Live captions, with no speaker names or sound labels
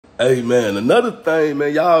Hey, man, another thing,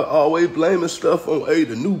 man, y'all always blaming stuff on, hey,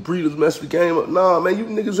 the new breeders messed the game up. Nah, man, you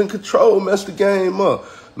niggas in control messed the game up.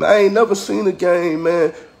 Man, I ain't never seen a game,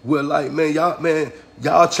 man, where, like,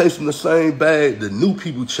 y'all chasing the same bag the new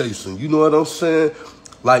people chasing. You know what I'm saying?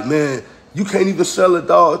 Like, man, you can't even sell a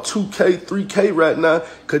dog 2K, 3K right now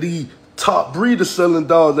because these top breeders selling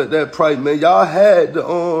dogs at that price, man. Y'all had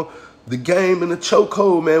the game in the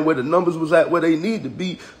chokehold, man, where the numbers was at where they need to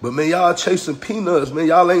be. But, man, y'all chasing peanuts, man.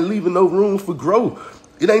 Y'all ain't leaving no room for growth.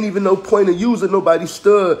 It ain't even no point in using nobody's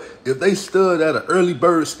stud if they stud at an early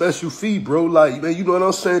bird special fee, bro. Like, man, you know what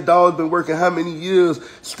I'm saying? Dog's been working how many years,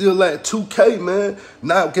 still at 2K, man.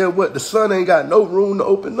 Now, get what? The son ain't got no room to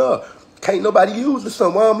open up. Can't nobody use the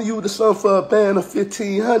son. Why am I use the son for a band of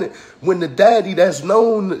 $1,500 when the daddy that's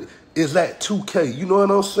known is at 2K? You know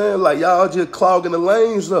what I'm saying? Like, y'all just clogging the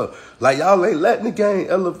lanes up. Like, y'all ain't letting the game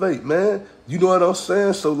elevate, man. You know what I'm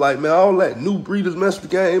saying? So, like, man, all that new breeders mess the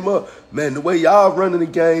game up. Man, the way y'all running the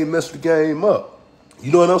game mess the game up.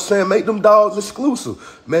 You know what I'm saying? Make them dogs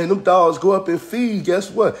exclusive. Man, them dogs go up in feed. Guess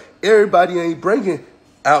what? Everybody ain't bringing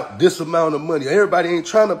out this amount of money. Everybody ain't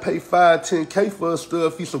trying to pay 5, 10K for a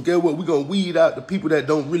stud fee. So get what? We're going to weed out the people that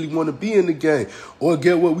don't really want to be in the game. Or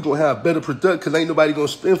get what? We're going to have better product because ain't nobody going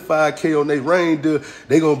to spend 5K on their reindeer.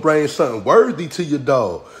 They going to bring something worthy to your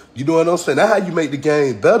dog. You know what I'm saying? That's how you make the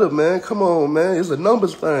game better, man. Come on, man. It's a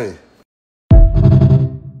numbers thing.